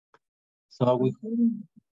So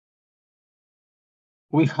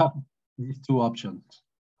we have these two options.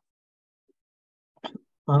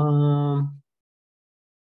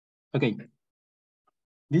 Okay.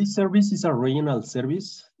 This service is a regional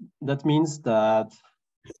service. That means that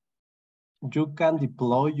you can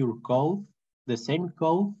deploy your code, the same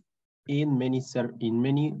code, in many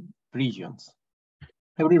regions.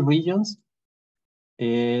 Every region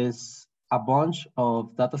is a bunch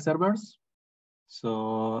of data servers.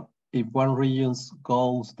 So if one region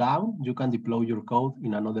goes down, you can deploy your code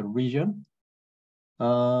in another region.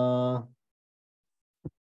 What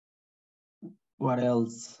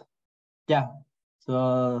else? Yeah,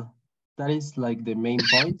 so that is like the main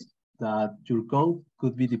point, that your code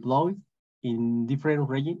could be deployed in different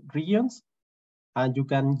regions, and you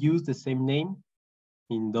can use the same name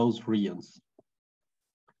in those regions.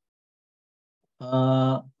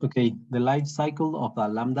 Okay, the life cycle of a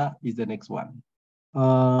Lambda is the next one.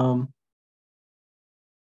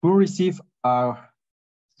 We receive a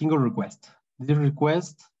single request. This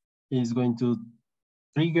request is going to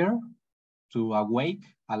trigger to awake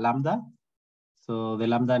a Lambda. So the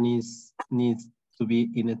Lambda needs to be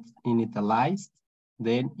initialized,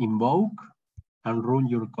 then invoke and run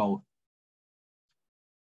your code.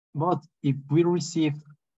 But if we receive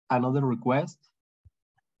another request,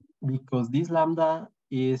 because this Lambda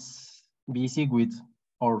is busy with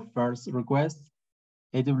our first request,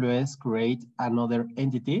 AWS create another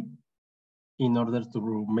entity in order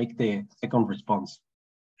to make the second response.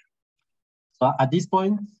 So at this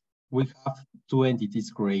point, we have two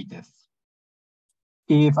entities created.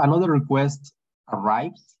 If another request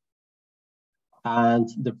arrives and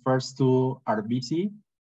the first two are busy,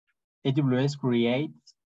 AWS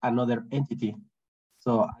creates another entity.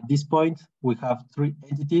 So at this point, we have three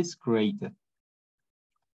entities created.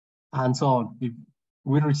 And so on. If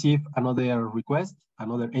we receive another request,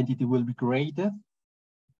 another entity will be created.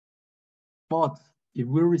 But if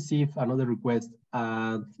we receive another request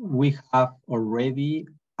and we have already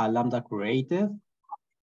a Lambda created,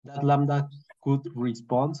 that Lambda could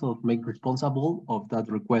respond or make responsible of that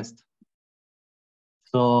request.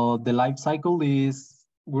 So the life cycle is,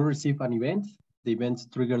 we receive an event, the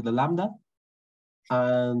event triggers the Lambda,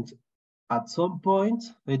 and at some point,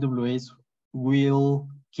 AWS will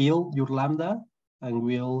kill your Lambda and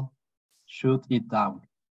will shoot it down.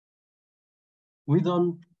 We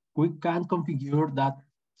can't configure that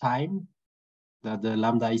time that the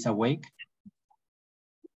Lambda is awake,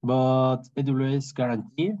 but AWS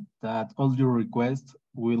guarantee that all your requests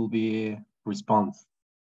will be responded.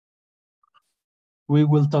 We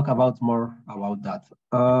will talk about more about that.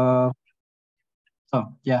 So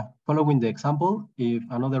yeah, following the example, if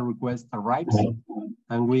another request arrives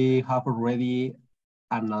and we have already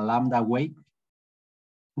a Lambda awake,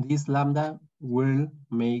 this Lambda will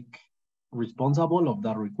make responsible of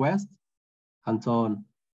that request and so on.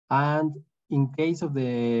 And in case of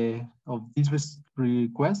this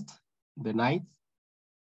request, the night,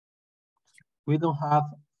 we don't have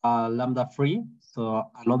a Lambda free, so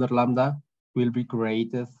another Lambda will be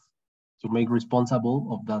created to make responsible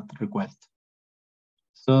of that request.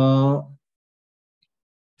 So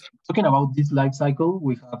talking about this life cycle,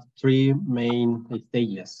 we have three main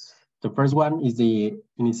stages. The first one is the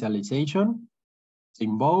initialization,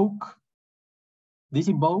 invoke. This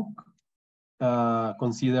invoke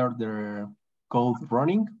consider the code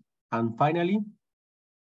running, and finally,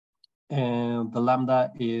 the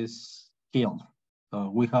Lambda is killed. So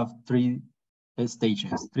we have three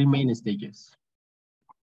stages, three main stages.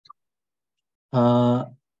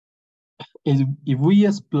 If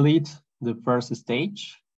we split the first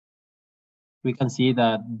stage, we can see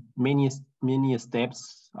that many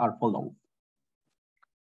steps are followed.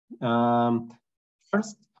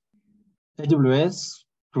 First, AWS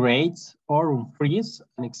creates or frees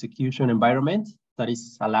an execution environment that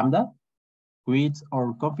is a Lambda with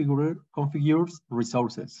or configures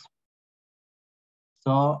resources.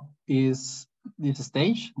 So is this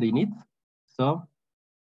stage they need. So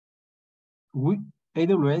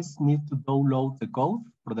AWS needs to download the code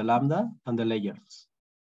for the Lambda and the layers.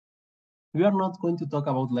 We are not going to talk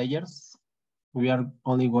about layers. We are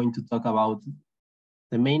only going to talk about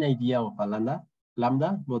the main idea of a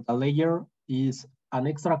Lambda, but a layer is an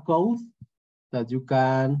extra code that you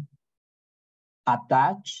can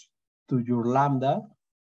attach to your Lambda.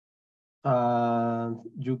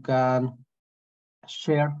 You can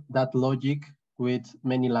share that logic with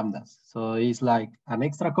many Lambdas. So it's like an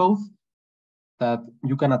extra code that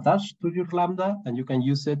you can attach to your Lambda and you can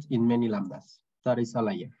use it in many Lambdas. That is a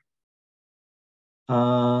layer.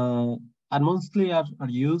 And mostly are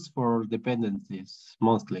used for dependencies,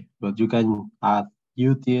 mostly, but you can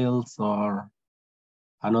utils or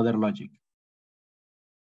another logic.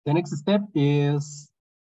 The next step is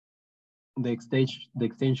the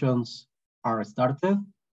extensions are started.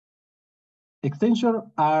 Extensions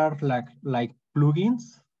are like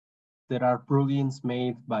plugins. There are plugins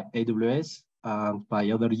made by AWS and by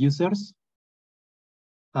other users.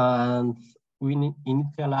 And we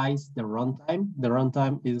initialize the runtime. The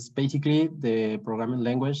runtime is basically the programming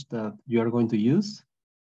language that you are going to use.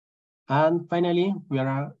 And finally,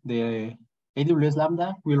 the AWS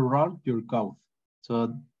Lambda will run your code.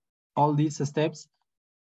 So all these steps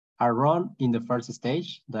are run in the first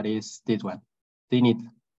stage, that is this one, the init.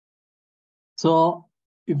 So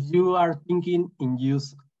if you are thinking in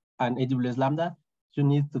use an AWS Lambda, you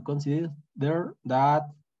need to consider that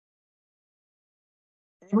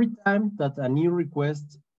every time that a new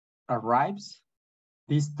request arrives,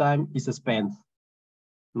 this time is spent,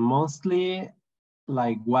 mostly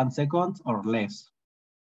like 1 second or less.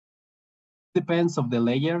 Depends of the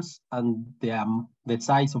layers and the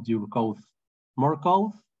size of your code. More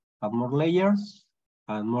code and more layers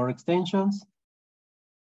and more extensions,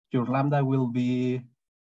 your Lambda will be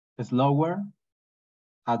slower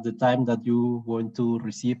at the time that you want to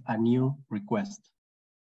receive a new request.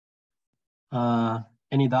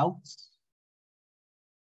 Any doubts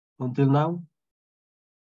until now?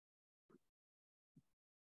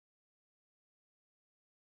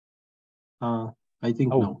 I think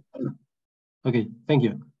no. Okay, thank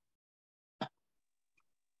you.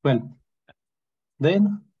 Well,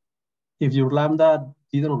 then if your Lambda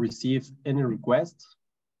didn't receive any request,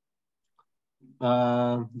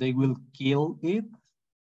 they will kill it.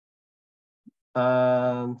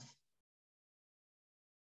 And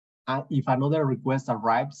if another request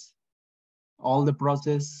arrives, all the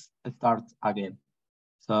process starts again.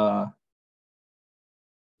 So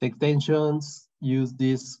the extensions use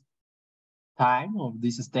this time of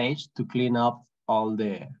this stage to clean up all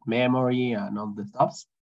the memory and all the stuffs.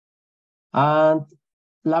 And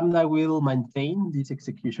Lambda will maintain this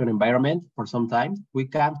execution environment for some time. We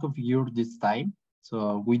can't configure this time,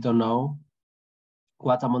 so we don't know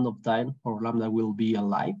what amount of time our Lambda will be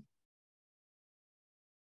alive.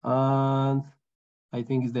 And I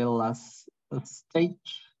think it's the last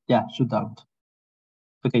stage. Yeah, shutdown.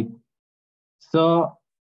 Okay, so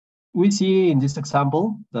we see in this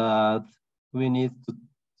example that we need to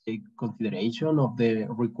take consideration of the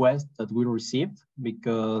request that we received,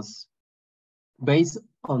 because based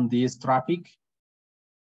on this traffic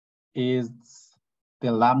is the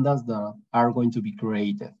lambdas that are going to be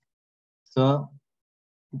created. So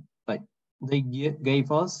like they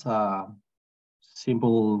gave us a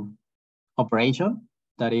simple operation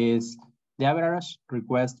that is the average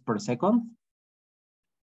request per second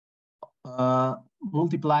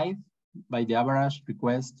multiplied by the average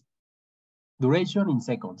request duration in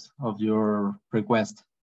seconds of your request.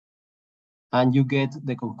 And you get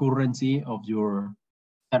the concurrency of your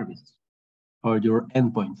service or your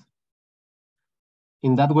endpoint.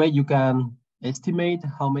 In that way, you can estimate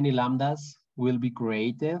how many lambdas will be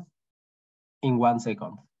created in 1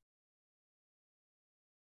 second.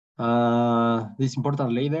 This is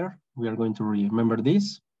important later. We are going to remember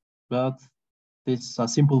this, but this is a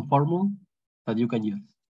simple formula that you can use.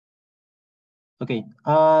 Okay,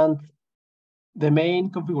 and the main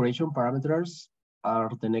configuration parameters are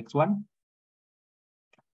the next one.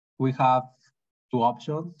 We have 2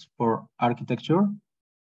 options for architecture.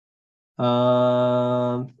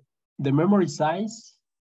 The memory size,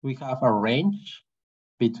 we have a range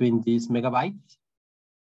between these megabytes.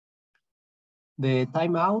 The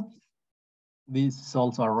timeout, this is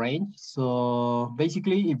also a range. So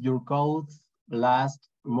basically, if your code lasts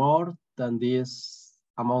more than this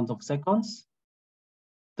amount of seconds,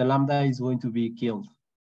 the Lambda is going to be killed.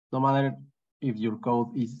 No matter if your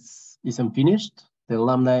code isn't finished, the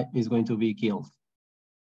Lambda is going to be killed.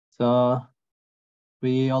 So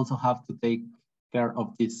we also have to take care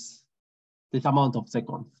of this amount of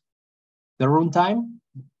seconds. The runtime,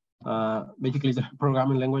 basically the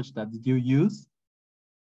programming language that you use,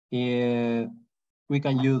 we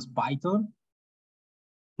can use Python,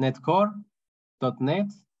 Netcore, .NET,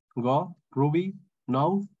 Go, Ruby,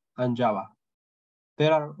 Node, and Java.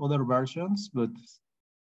 There are other versions, but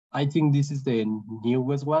I think this is the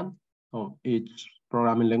newest one of each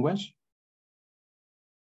programming language.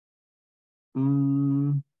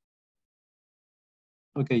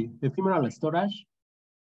 Okay, ephemeral storage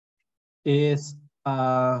is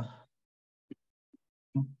a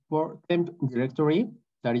temp directory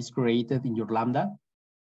that is created in your Lambda.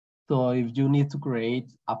 So if you need to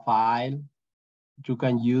create a file, you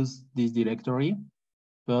can use this directory,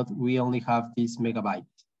 but we only have this megabyte.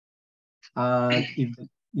 And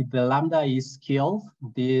if the lambda is killed,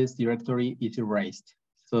 this directory is erased.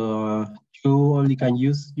 So you only can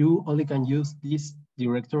use this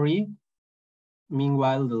directory.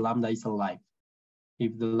 Meanwhile, the lambda is alive.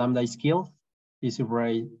 If the lambda is killed,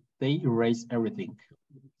 they erase everything.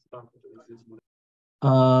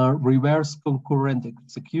 Reverse concurrent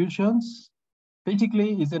executions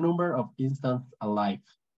basically is the number of instances alive.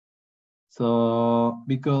 So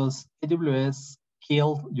because AWS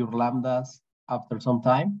killed your lambdas after some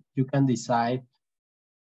time, you can decide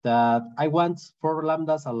that I want 4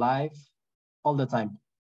 lambdas alive all the time,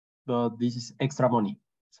 but this is extra money.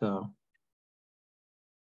 So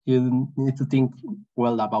you need to think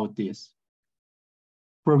well about this.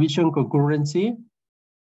 Provision concurrency.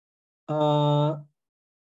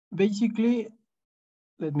 Basically,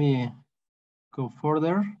 let me go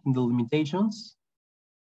further in the limitations.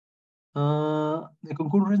 The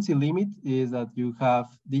concurrency limit is that you have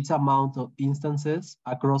this amount of instances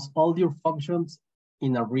across all your functions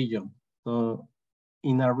in a region. So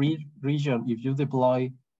in a region, if you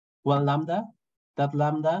deploy 1 lambda, that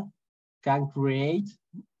lambda can create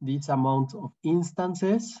this amount of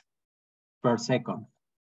instances per second.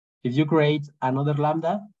 If you create another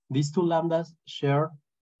lambda, these 2 lambdas share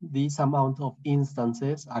this amount of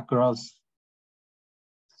instances across.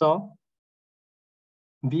 So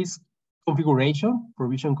this configuration,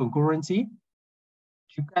 provision concurrency,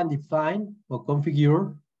 you can define or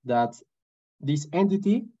configure that this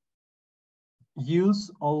entity use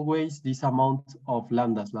always this amount of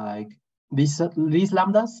lambdas. Like these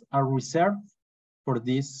lambdas are reserved for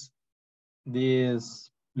this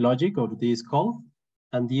logic or this code,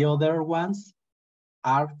 and the other ones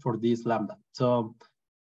are for this lambda. So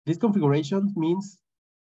this configuration means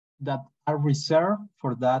that are reserved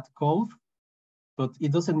for that code, but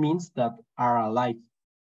it doesn't mean that are alive.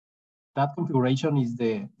 That configuration is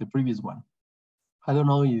the previous one. I don't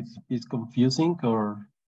know if it's confusing or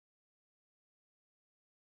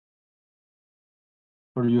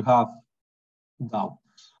you have doubts.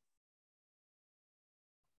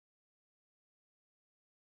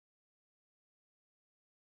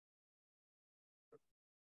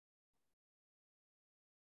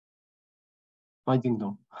 I think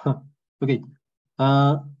no. Okay.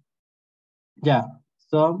 Yeah.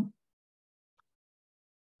 So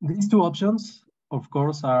these 2 options, of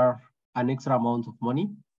course, are an extra amount of money.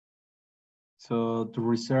 So to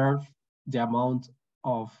reserve the amount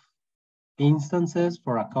of instances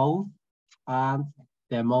for a code and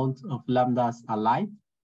the amount of lambdas alive,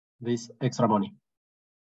 this extra money.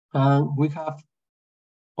 And we have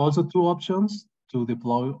also 2 options to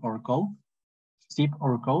deploy our code, zip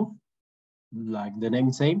our code, like the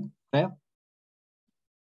name same.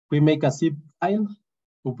 We make a zip file,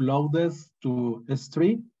 upload this to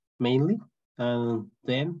S3 mainly, and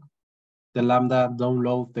then the lambda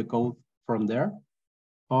download the code from there.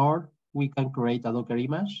 Or we can create a Docker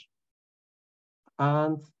image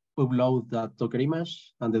and upload that Docker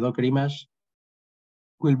image, and the Docker image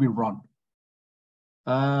will be run.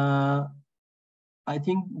 I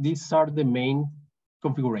think these are the main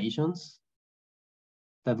configurations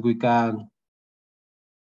that we can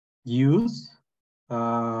use.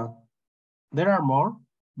 There are more,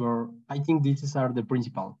 but I think these are the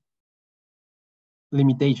principal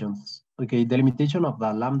limitations. Okay, the limitation of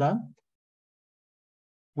the lambda.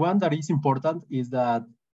 One that is important is that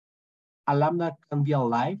a lambda can be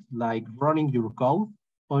alive, like running your code,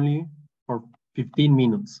 only for 15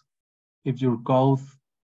 minutes. If your code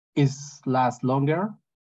lasts longer,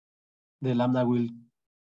 the lambda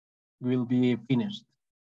will be finished.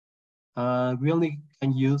 We only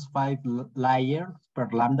can use 5 layers per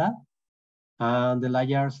lambda, and the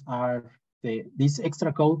layers are this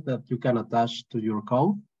extra code that you can attach to your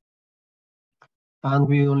code, and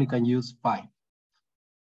we only can use 5.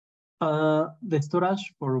 The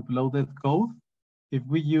storage for uploaded code, if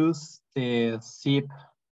we use the zip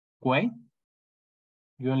way,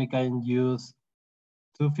 you only can use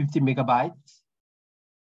 250 megabytes,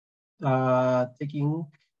 taking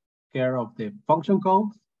care of the function code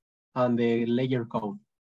and the layer code.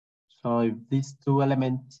 So if these 2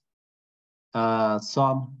 elements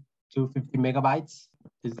sum 250 megabytes,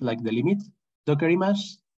 is like the limit. Docker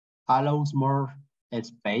image allows more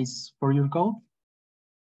space for your code.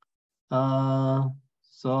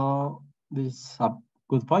 So this is a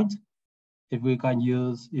good point. If we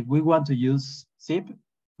want to use zip,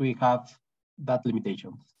 we have that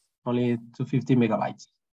limitation, only 250 megabytes.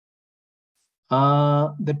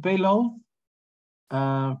 The payload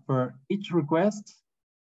for each request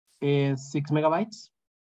is 6 megabytes,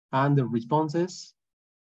 and the responses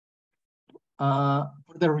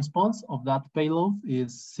For the response of that payload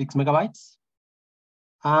is 6 megabytes,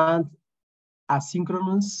 and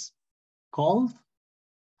asynchronous call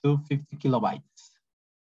to 50 kilobytes.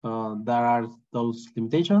 There are those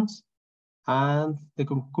limitations. And the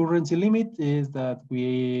concurrency limit is that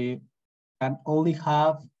we can only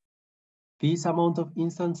have this amount of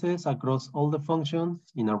instances across all the functions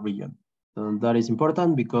in a region. And that is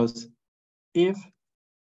important because if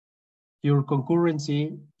your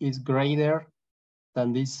concurrency is greater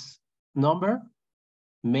than this number,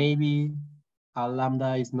 maybe a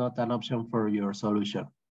lambda is not an option for your solution.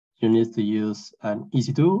 You need to use an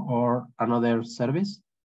EC2 or another service,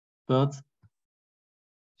 but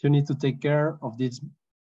you need to take care of this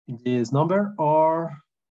number or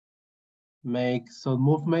make some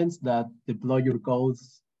movements that deploy your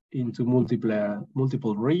codes into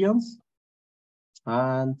multiple regions,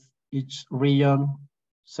 and each region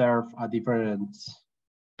serve a different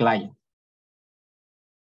client.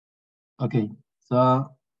 Okay, so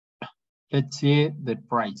let's see the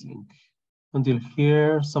pricing. Until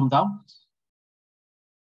here, some doubts?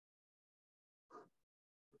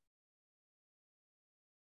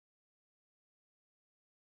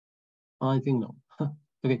 I think no.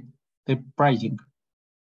 Okay, the pricing.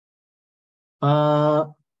 We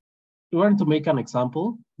want to make an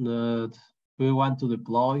example that we want to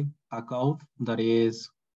deploy a code that is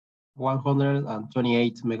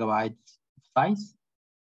 128 megabytes size.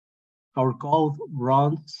 Our code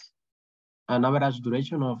runs an average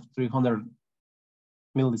duration of 300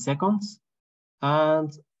 milliseconds,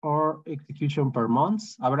 and our execution per month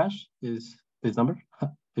average is this number.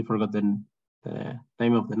 I forgot the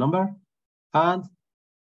name of the number. And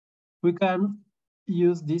we can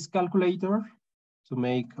use this calculator to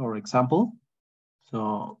make our example.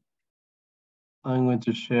 So I'm going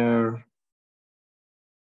to share,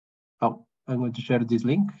 I'm going to share this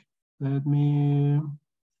link. Let me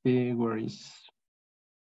see where is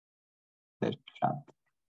the chat.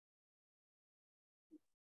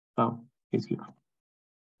 Oh, it's here.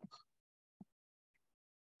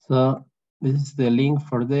 So this is the link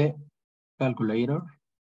for the calculator.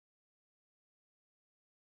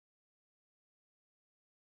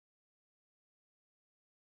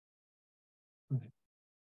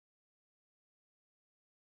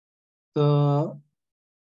 So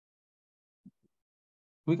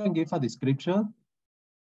we can give a description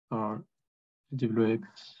or AWS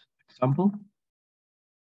example.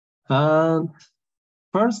 And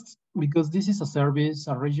first, because this is a service,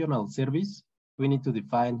 a regional service, we need to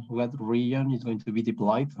define what region is going to be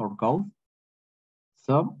deployed or code.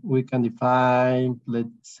 So we can define,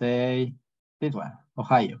 let's say, this one,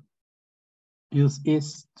 Ohio. Use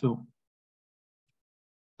is2.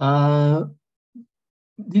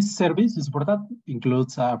 This service is supported,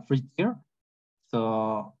 includes a free tier.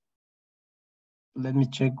 So let me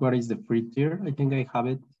check what is the free tier. I think I have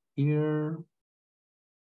it here.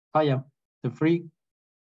 Oh yeah, the free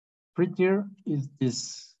tier is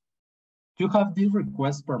this. You have this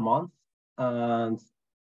request per month and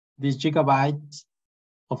this gigabytes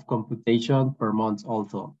of computation per month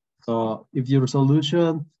also. So if your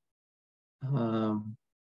solution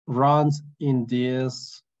runs in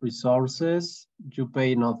these resources, you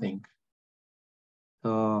pay nothing.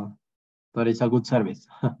 So that is a good service.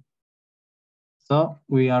 So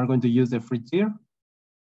we are going to use the free tier.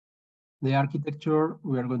 The architecture,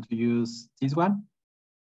 we are going to use this one.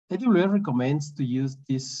 AWS recommends to use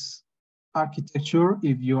this architecture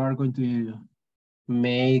if you are going to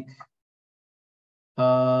make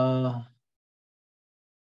a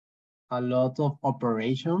lot of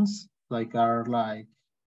operations, like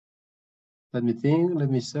let me think, let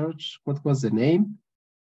me search, what was the name?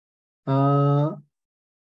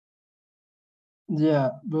 Yeah,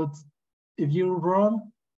 but if your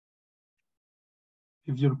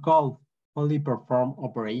call only perform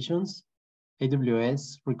operations,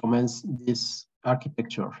 AWS recommends this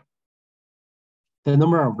architecture. The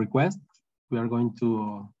number of requests, we are going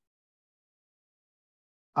to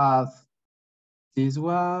add this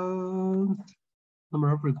one,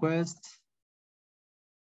 number of requests,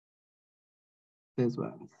 this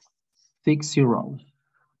one, 60.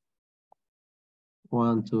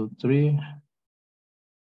 1, 2, 3,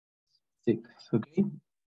 6, okay.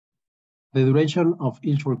 The duration of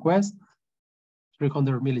each request,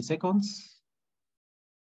 300 milliseconds.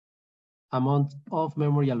 Amount of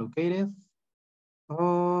memory allocated,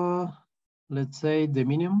 let's say the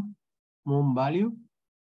minimum value,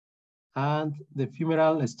 and the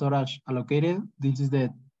ephemeral storage allocated. This is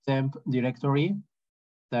the temp directory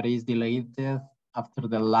that is deleted after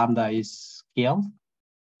the lambda is killed.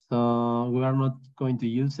 So we are not going to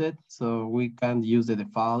use it, so we can use the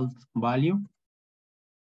default value.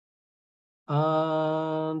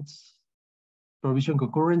 And provision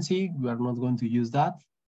concurrency, we are not going to use that.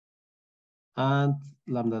 And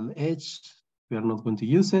lambda edge, we are not going to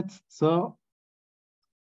use it. So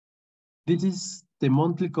this is the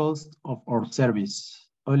monthly cost of our service,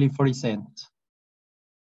 only 40 cents.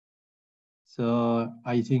 So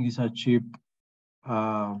I think it's a cheap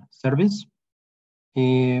service.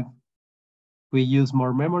 If we use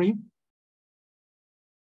more memory,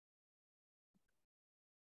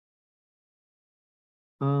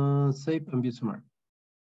 save and view summary.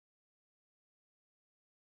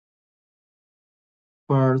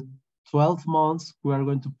 For 12 months, we are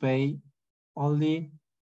going to pay only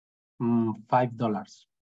 $5.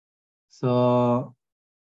 So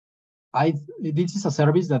this is a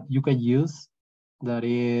service that you can use that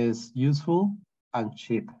is useful and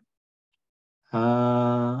cheap.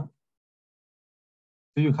 Do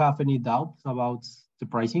you have any doubts about the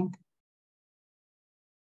pricing?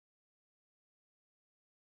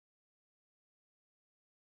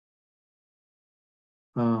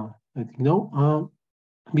 I think no,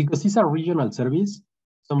 because it's a regional service.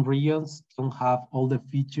 Some regions don't have all the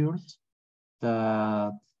features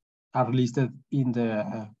that are listed in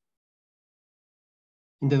the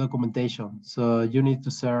documentation. So you need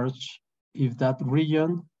to search if that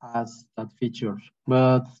region has that feature.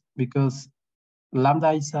 But because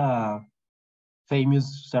Lambda is a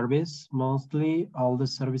famous service, mostly all the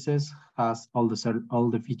services has all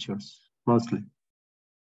the features, mostly.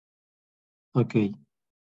 Okay.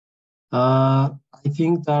 I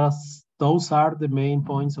think those are the main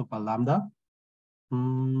points of a Lambda.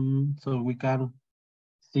 So we can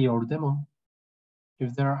see our demo.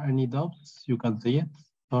 If there are any doubts, you can say it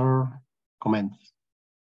or comment.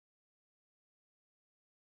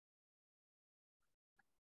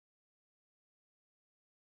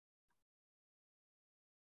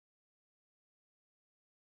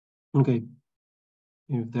 Okay.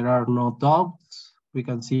 If there are no doubts, we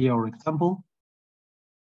can see our example.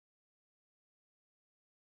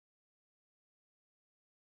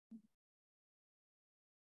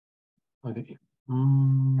 Okay.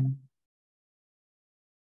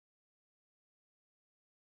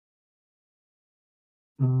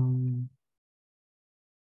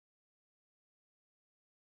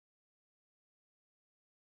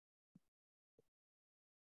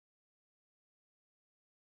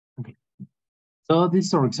 Okay. So this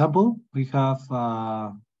is our example. We have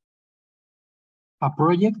a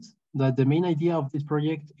project that the main idea of this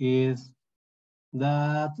project is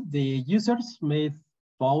that the users made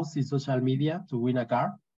posts in social media to win a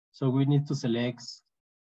car. So we need to select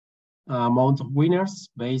amount of winners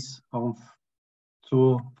based on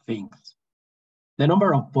two things. The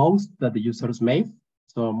number of posts that the users made.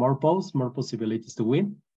 So more posts, more possibilities to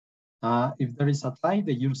win. If there is a tie,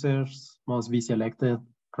 the users must be selected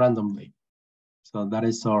randomly. So that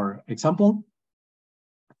is our example.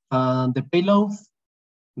 And the payload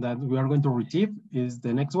that we are going to receive is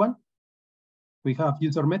the next one. We have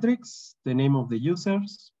user metrics, the name of the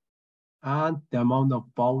users, and the amount of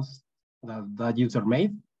posts that user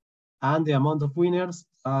made, and the amount of winners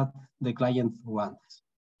that the client wants.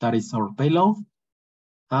 That is our payload.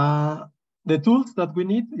 The tools that we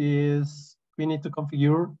need is we need to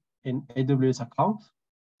configure an AWS account,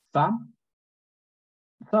 SAM.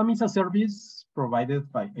 SAM is a service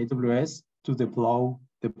provided by AWS to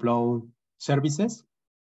deploy services.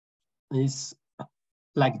 It's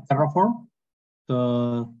like Terraform.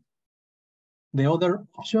 So the other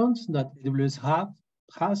options that AWS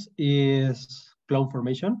has is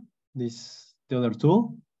CloudFormation. This the other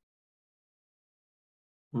tool.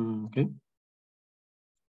 Okay.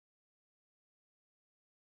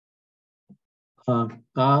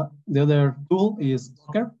 The other tool is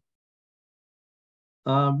Docker.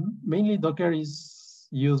 Mainly Docker is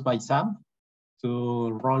used by SAM to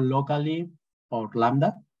run locally or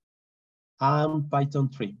Lambda, and Python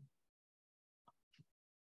 3.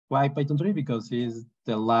 Why Python 3? Because it's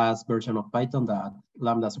the last version of Python that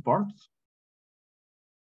Lambda supports.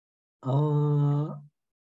 So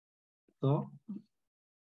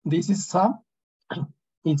this is SAM.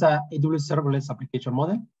 It's a AWS serverless application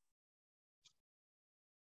model.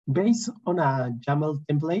 Based on a YAML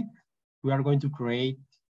template, we are going to create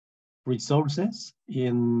resources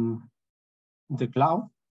in the cloud.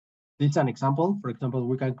 This is an example. For example,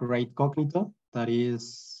 we can create Cognito, that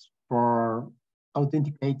is for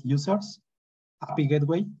authenticate users, API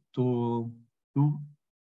gateway to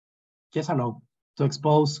yes and no, to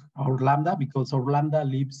expose our Lambda, because our Lambda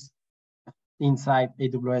lives inside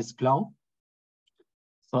AWS cloud.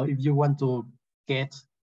 So if you want to get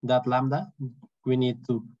that Lambda, we need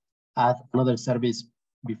to add another service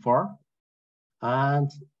before. And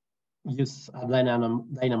use a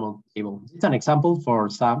dynamo table. It's an example for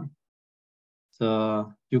SAM.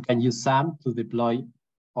 So you can use SAM to deploy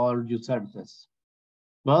all your services.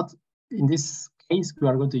 But in this case, we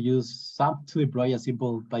are going to use SAM to deploy a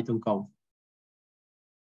simple Python code.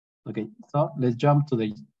 Okay, so let's jump to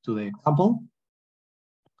the example.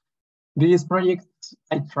 This project,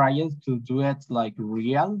 I tried to do it like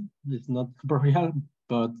real. It's not super real,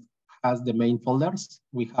 but has the main folders.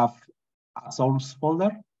 We have a source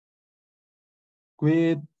folder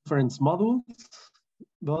with different modules,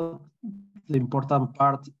 but the important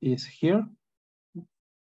part is here.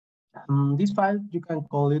 This file, you can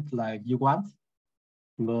call it like you want,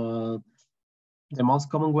 but the most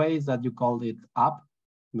common way is that you call it app,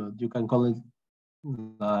 but you can call it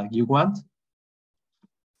like you want.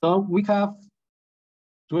 So we have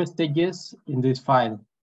two stages in this file.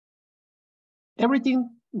 Everything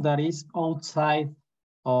that is outside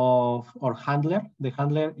of our handler, the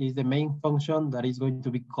handler is the main function that is going to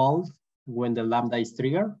be called when the lambda is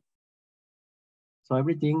triggered. So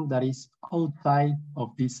everything that is outside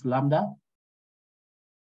of this lambda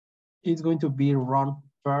is going to be run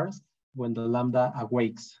first when the lambda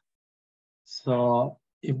awakes. So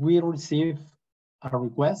if we receive a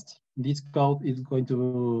request, this code is going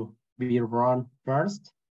to be run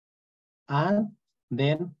first and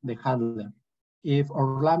then the handler. If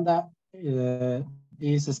our lambda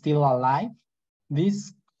is still alive,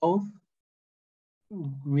 this code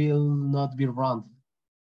will not be run.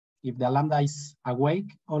 If the lambda is awake,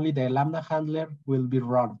 only the lambda handler will be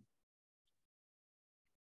run.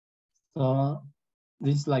 So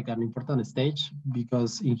this is like an important stage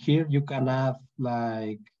because in here you can have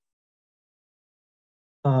like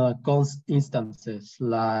const instances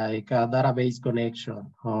like a database connection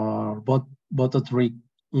or bot tree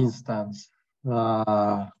instance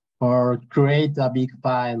or create a big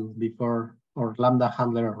file before our lambda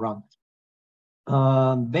handler runs.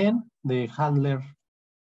 Then the handler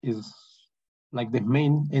is like the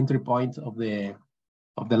main entry point of the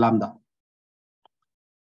lambda.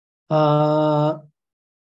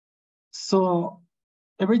 So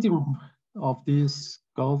everything of this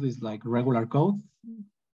code is like regular code.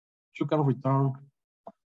 You can return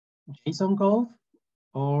JSON code,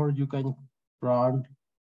 or you can run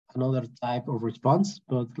another type of response,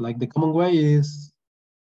 but like the common way is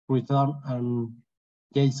return an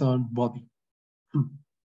JSON body.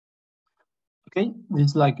 Okay, this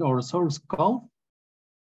is like our source code.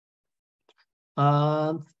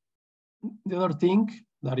 And the other thing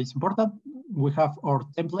that is important, we have our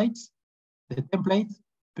templates. The template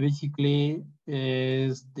basically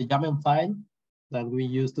is the YAML file that we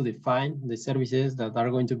use to define the services that are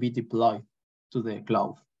going to be deployed to the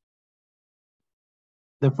cloud.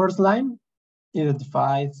 The first line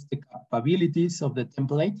identifies the capabilities of the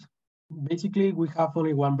template. Basically, we have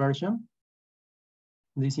only one version.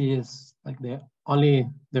 This is like the only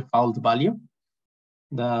default value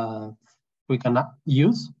that we cannot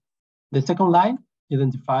use. The second line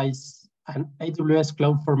identifies an AWS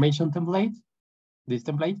Cloud Formation template, this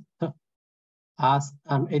template, as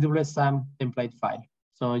an AWS SAM template file.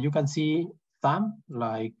 So you can see SAM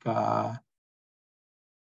like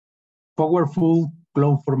powerful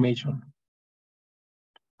cloud formation.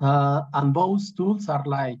 And those tools are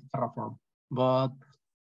like Terraform, but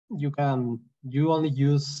you only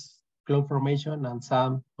use cloud formation and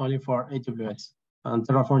SAM only for AWS. And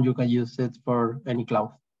Terraform, you can use it for any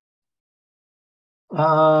cloud.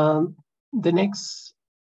 The next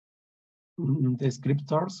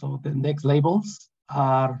descriptors, so the next labels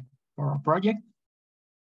are for our project.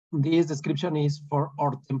 This description is for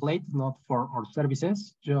our template, not for our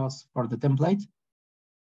services, just for the template.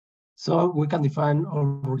 So we can define our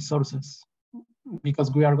resources because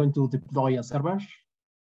we are going to deploy a server,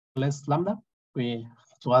 less lambda. We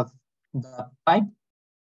have to add that type.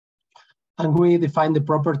 And we define the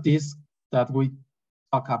properties that we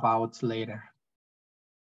talk about later.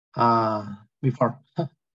 Before.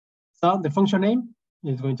 So the function name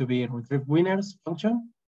is going to be retrieve winners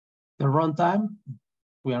function. The runtime,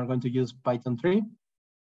 we are going to use Python 3.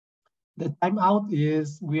 The timeout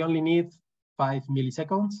is we only need 5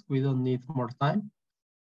 milliseconds. We don't need more time.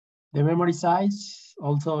 The memory size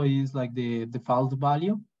also is like the default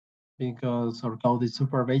value because our code is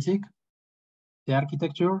super basic. The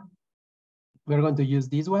architecture, we're going to use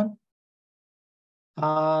this one.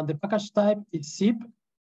 The package type is zip.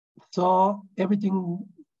 So everything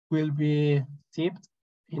will be zipped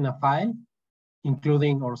in a file,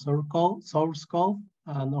 including our source code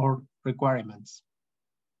and our requirements.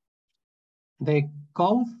 The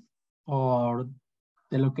code or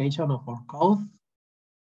the location of our code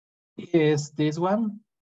is this one.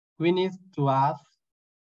 We need to add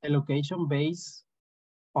a location based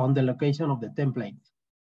on the location of the template.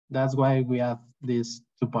 That's why we have these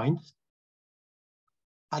 2 points.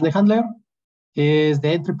 And the handler is the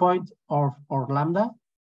entry point of our lambda.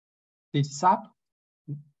 This is app.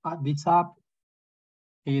 This app,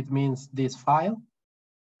 it means this file.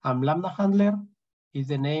 And lambda handler is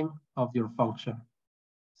the name of your function.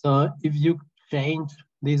 So if you change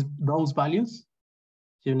those values,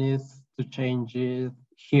 you need to change it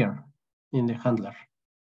here in the handler.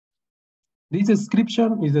 This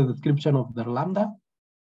description is the description of the lambda,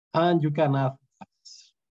 and you can add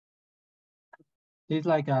tags. It's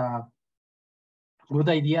like a good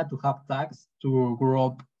idea to have tags to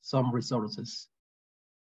group some resources.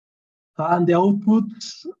 And the output,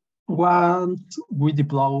 once we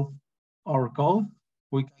deploy our code,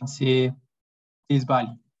 we can see this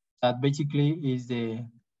value. That basically is the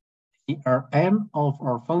ERN of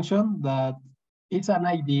our function, that is an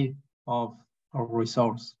ID of our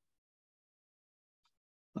resource.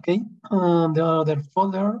 Okay, the other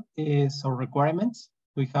folder is our requirements.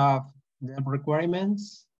 We have dev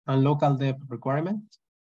requirements and local dev requirements.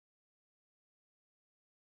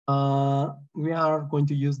 We are going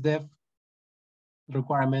to use dev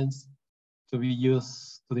requirements to be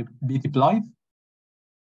used to be deployed.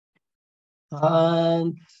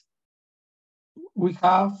 And we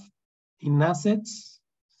have in assets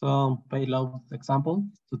some payload example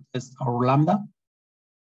to test our lambda.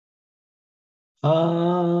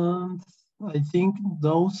 And I think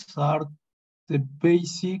those are the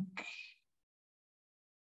basic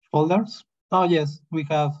folders. Oh yes, we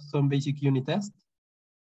have some basic unit tests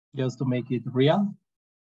just to make it real.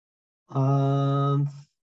 And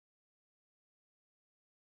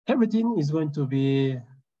everything is going to be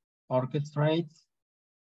orchestrated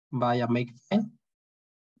by a makefile.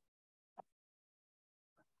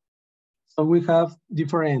 So we have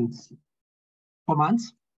different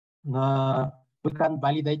commands. We can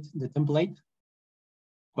validate the template.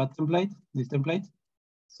 What template? This template.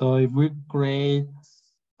 So if we create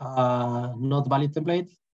a not valid template,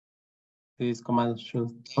 this command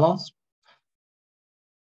should tell us.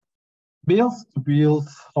 Build, to build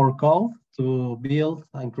our code, to build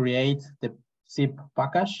and create the zip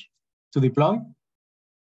package to deploy.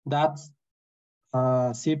 That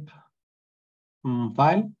zip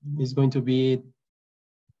file is going to be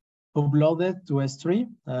uploaded to S3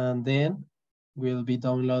 and then will be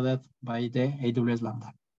downloaded by the AWS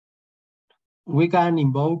Lambda. We can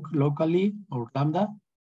invoke locally our Lambda,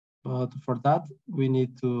 but for that we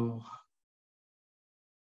need to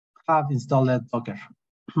have installed Docker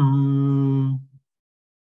and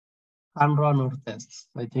run our tests.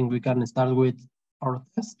 I think we can start with our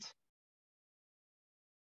test.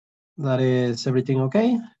 That is everything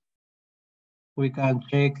okay. We can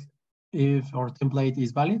check if our template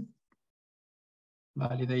is valid.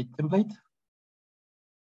 Validate template.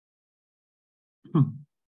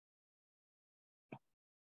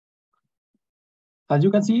 As you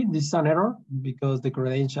can see, this is an error because the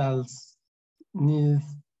credentials need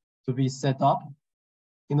to be set up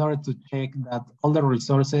in order to check that all the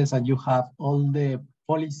resources and you have all the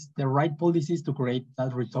right policies to create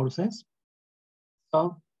that resources.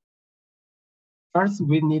 So first,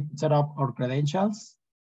 we need to set up our credentials.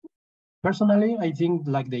 Personally, I think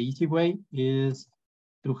like the easy way is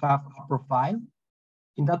to have a profile.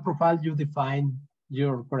 In that profile, you define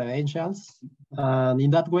your credentials. And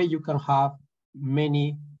in that way, you can have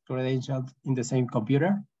many credentials in the same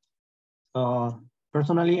computer.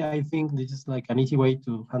 Personally, I think this is like an easy way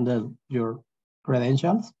to handle your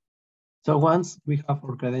credentials. So once we have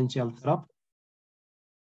our credentials set up,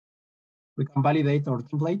 we can validate our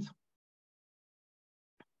template.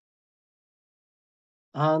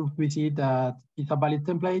 And we see that it's a valid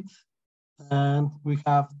template and we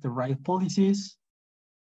have the right policies.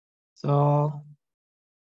 So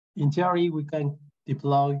in theory, we can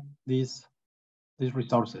deploy these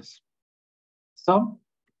resources. So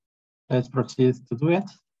let's proceed to do it.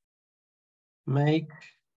 Make,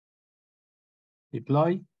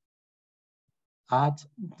 deploy, add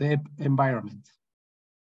dev environment.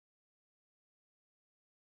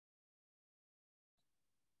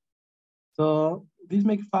 So this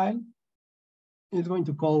makefile is going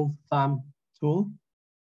to call SAM tool.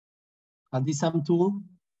 And this SAM tool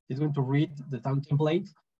is going to read the SAM template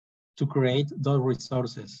to create those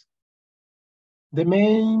resources. The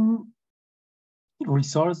main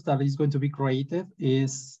resource that is going to be created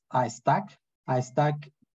is a stack. A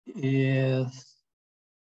stack is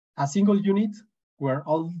a single unit where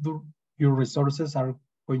all your resources are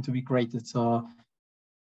going to be created. So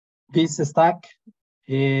this stack,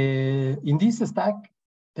 in this stack,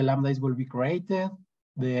 the lambdas will be created.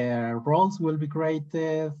 the roles will be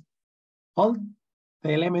created. All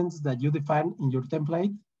the elements that you define in your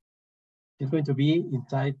template is going to be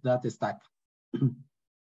inside that stack.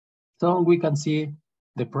 So we can see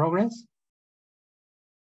the progress.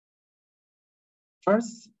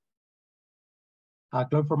 First, a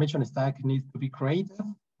CloudFormation stack needs to be created,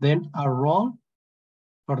 then a role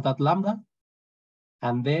for that lambda,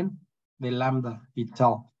 and then the lambda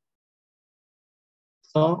itself.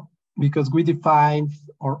 So because we defined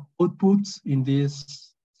our outputs in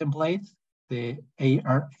this template, the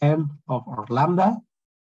ARN of our lambda,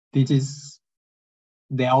 this is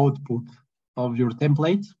the output of your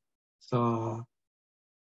template. So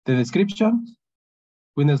the description,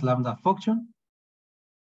 witness lambda function,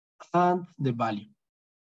 and the value.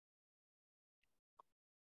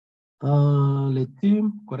 Let's see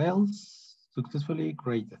what else successfully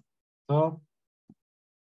created. So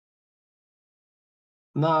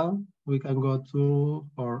now we can go to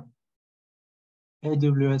our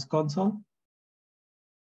AWS console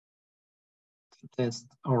to test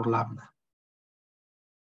our lambda.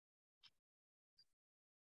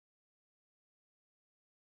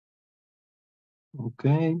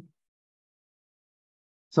 Okay.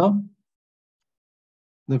 So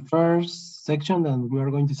the first section that we are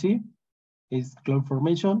going to see is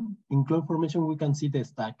CloudFormation. In CloudFormation, we can see the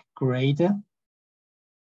stack created.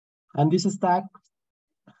 And this stack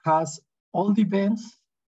has all the events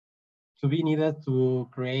to be needed to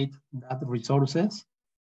create that resources.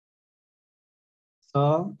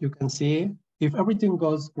 So you can see if everything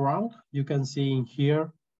goes wrong, you can see in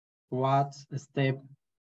here what step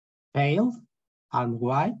failed and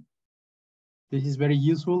why. This is very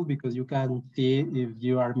useful because you can see if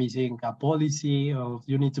you are missing a policy or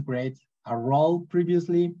you need to create a role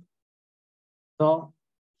previously. So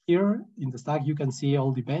here in the stack, you can see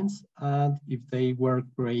all the events and if they were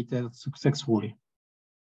created successfully.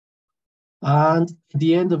 And at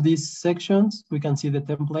the end of these sections, we can see the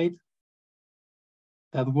template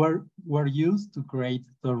that were used to create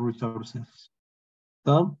the resources.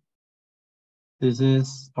 So this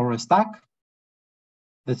is our stack.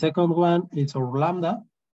 The second one is our lambda.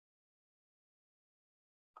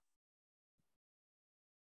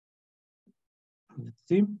 Let's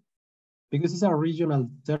see. Because it's a regional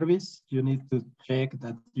service, you need to check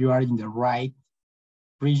that you are in the right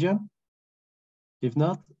region. If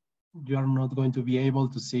not, you are not going to be able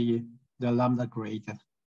to see the lambda created.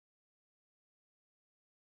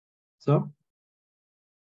 So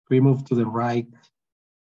we move to the right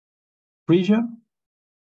region.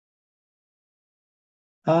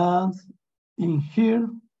 And in here,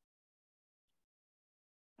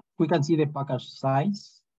 we can see the package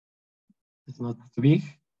size. It's not too big.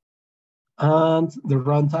 And the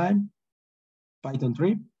runtime, Python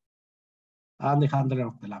 3, and the handler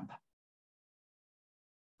of the lambda.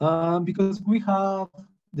 Because we have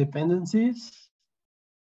dependencies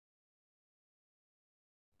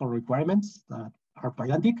or requirements that are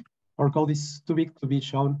pedantic, our code is too big to be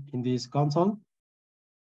shown in this console,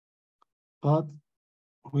 but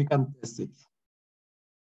we can test it.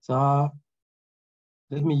 So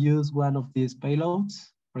let me use one of these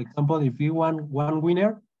payloads. For example, if we want one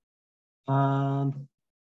winner and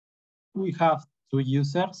we have 2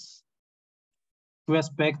 users, we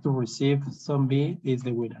expect to receive some B is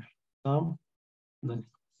the winner. So let's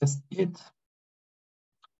test it.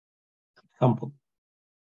 Example.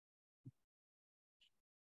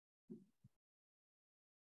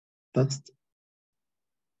 Test.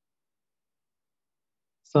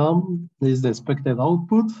 Sum is the expected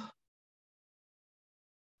output.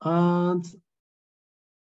 And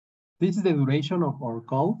this is the duration of our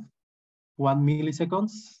code, 1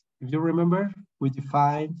 milliseconds. If you remember, we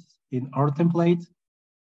defined in our template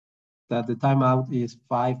that the timeout is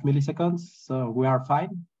 5 milliseconds, so we are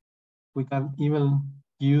fine. We can even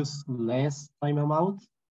use less timeout.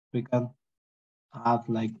 We can add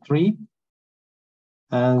like 3,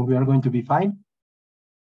 and we are going to be fine.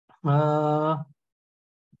 And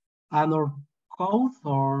our code,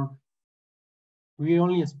 or we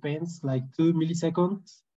only spend like 2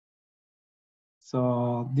 milliseconds.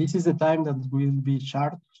 So this is the time that will be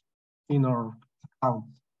charged in our account.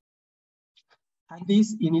 And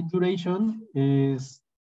this init duration is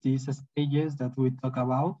these stages that we talk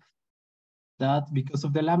about, that because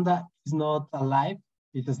of the lambda is not alive,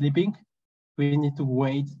 it's sleeping, we need to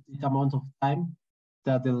wait this amount of time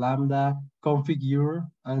that the lambda configure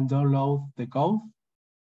and download the code.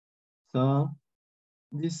 So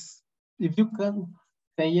this, if you can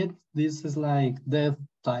say it, this is like death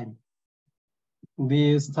time.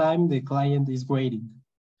 This time the client is waiting.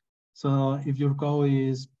 So if your code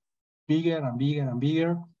is bigger and bigger and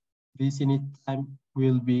bigger, this init time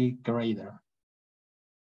will be greater.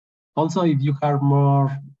 Also, if you have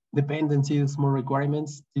more dependencies, more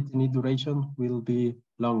requirements, TTNet duration will be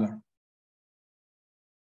longer.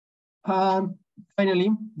 And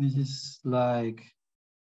finally, this is like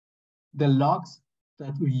the logs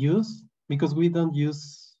that we use. Because we don't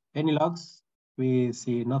use any logs, we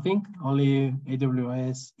see nothing, only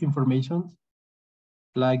AWS information,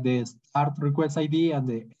 like the start request ID and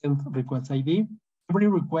the end request ID. Every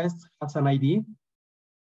request has an ID,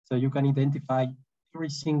 so you can identify every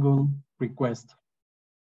single request.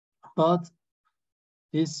 But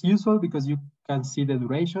it's useful because you can see the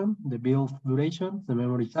duration, the build duration, the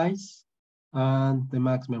memory size, and the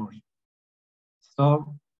max memory.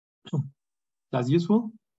 So that's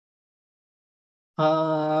useful.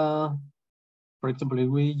 For example, if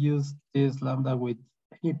we use this lambda with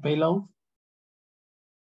any payload,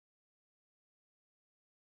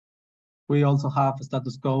 we also have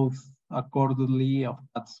status code accordingly of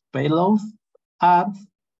that payload, and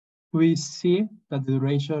we see that the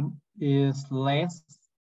duration is less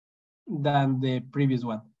than the previous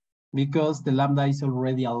one because the lambda is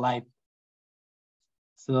already alive.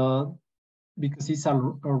 So because it's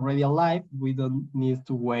already alive, we don't need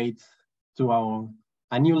to wait to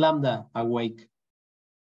a new lambda awake.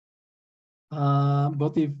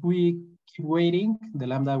 But if we keep waiting, the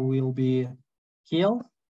lambda will be killed.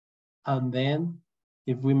 And then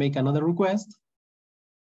if we make another request,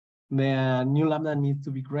 the new lambda needs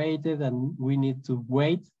to be created and we need to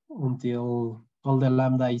wait until all the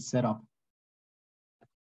lambda is set up.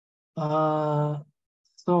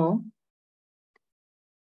 So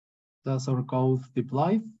that's our code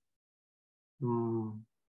deployed.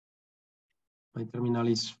 My terminal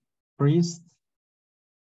is freezed.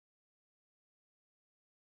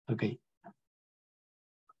 Okay.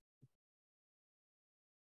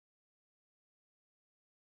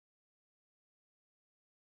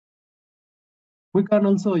 We can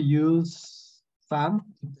also use SAM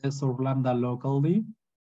to test our lambda locally.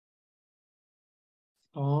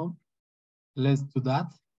 So let's do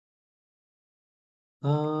that.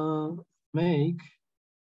 Make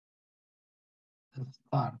a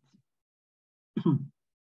start.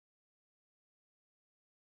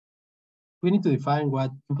 We need to define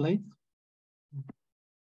what template.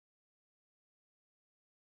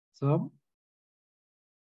 So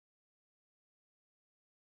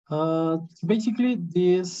basically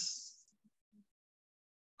this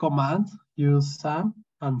command use SAM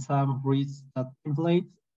and SAM reads that template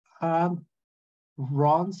and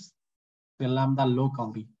runs the lambda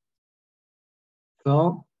locally.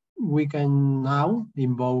 So we can now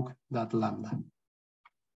invoke that lambda.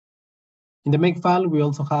 In the make file, we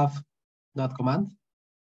also have that command.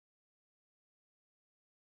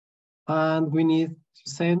 And we need to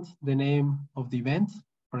send the name of the event.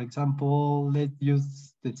 For example, let's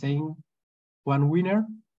use the same one winner.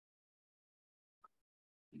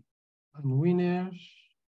 And winner.json.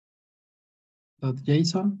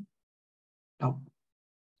 Oh,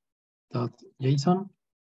 .json.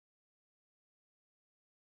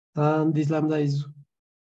 And this lambda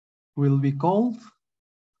will be called,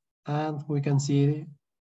 and we can see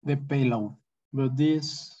the payload. But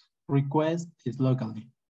this request is locally.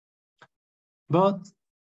 But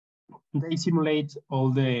they simulate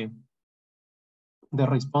all the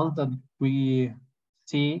response that we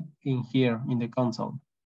see in here in the console.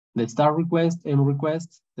 The start request, end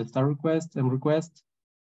request, the start request, end request,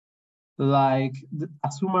 like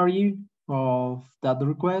a summary of that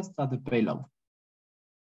request at the payload.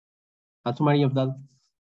 A summary of that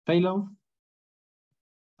payload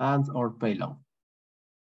and our payload.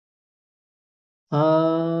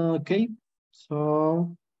 Okay,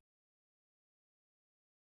 so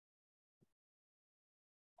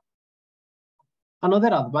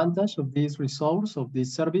another advantage of this resource, of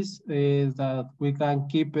this service, is that we can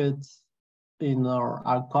keep it in our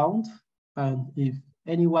account, and if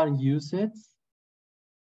anyone uses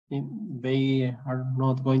it, they are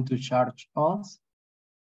not going to charge us.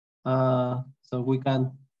 So we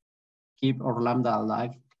can keep our lambda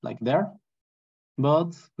alive like there,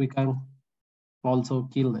 but we can also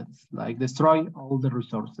kill it, like destroy all the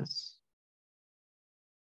resources.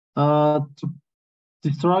 To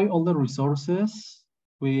destroy all the resources,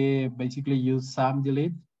 we basically use SAM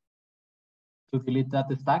delete to delete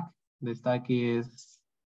that stack. The stack is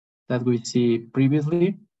that we see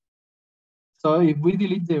previously. So if we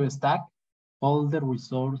delete the stack, all the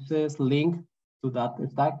resources linked to that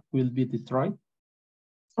stack will be destroyed.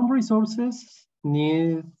 Some resources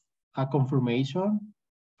need a confirmation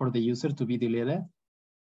for the user to be deleted.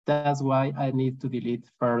 That's why I need to delete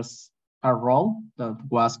first a role that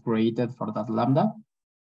was created for that lambda.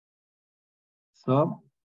 So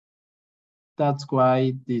that's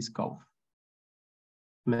why this code.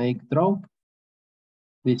 Make drop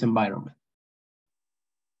this environment.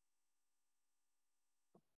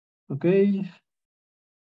 Okay.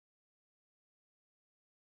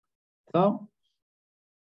 So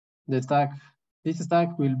the stack, this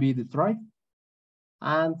stack will be destroyed,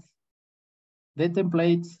 and the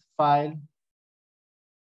template file,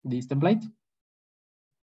 this template,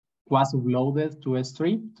 was uploaded to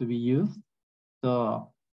S3 to be used.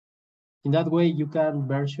 So in that way, you can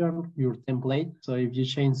version your template. So if you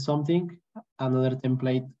change something, another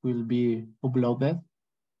template will be uploaded.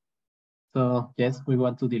 So yes, we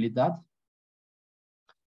want to delete that.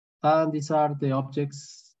 And these are the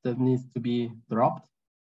objects that needs to be dropped.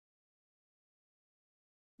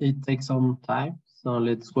 It takes some time, so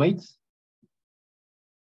let's wait.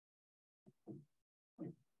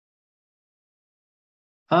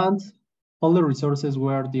 And all the resources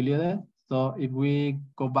were deleted. So if we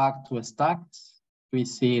go back to stacks, we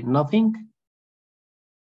see nothing.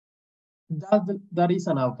 That is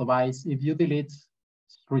an auto-bias. If you delete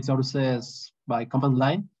resources by command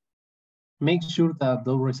line, make sure that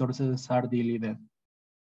those resources are deleted,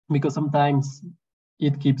 because sometimes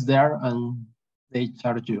it keeps there and they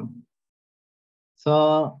charge you.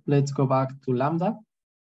 So let's go back to Lambda,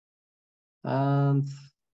 and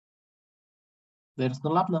there's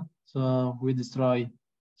no Lambda. So we destroy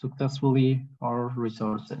successfully our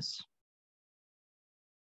resources.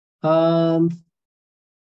 And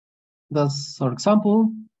that's our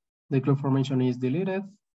example. The CloudFormation is deleted.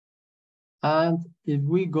 And if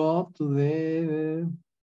we go to the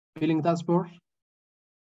billing dashboard,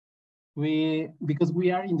 because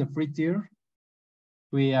we are in the free tier,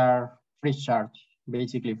 we are free charge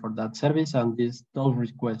basically for that service and those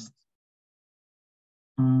requests.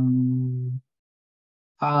 And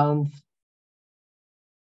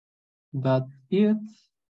that's it.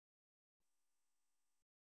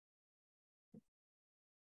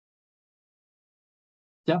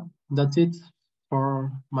 Yeah, that's it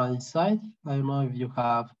for my side. I don't know if you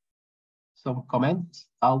have some comments,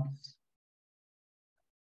 doubts.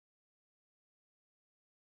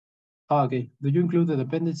 Oh, okay. Do you include the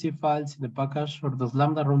dependency files in the package, or does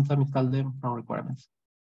Lambda runtime install them from requirements?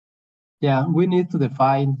 Yeah, we need to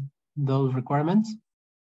define those requirements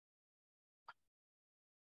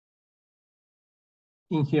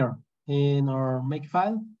in here. In our make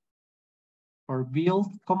file, for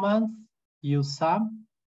build command, use SAM,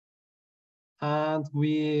 and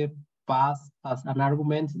we pass as an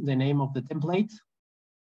argument the name of the template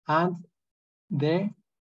and the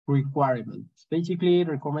requirements. Basically,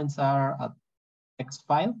 requirements are a text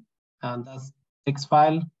file, and that text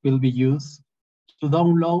file will be used to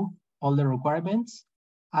download all the requirements,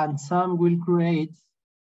 and SAM will create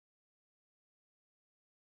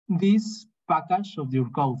this package of your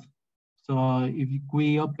code. So if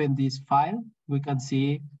we open this file, we can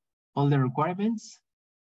see all the requirements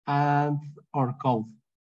and our code.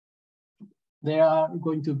 There are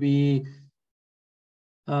going to be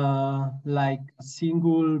like a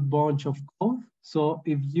single bunch of code. So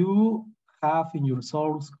if you have in your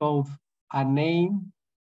source code a name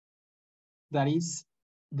that is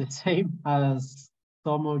the same as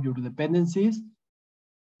some of your dependencies,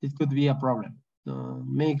 it could be a problem.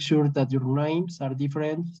 Make sure that your names are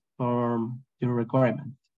different from your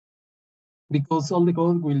requirement, because all the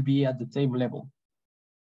code will be at the same level.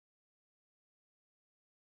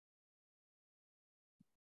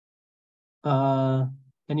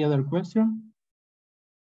 Any other question?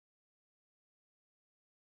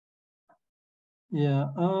 Yeah.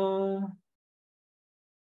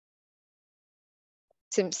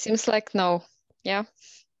 Seems like no. Yeah.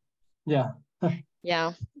 Yeah.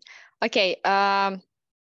 Yeah. Okay.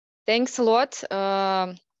 Thanks a lot,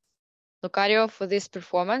 Lucario, for this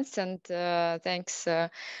performance, and thanks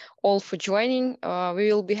all for joining.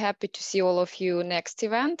 We will be happy to see all of you next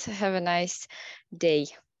event. Have a nice day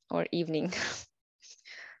or evening.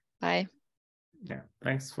 Bye. Yeah,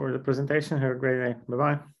 thanks for the presentation. Have a great day.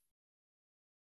 Bye-bye.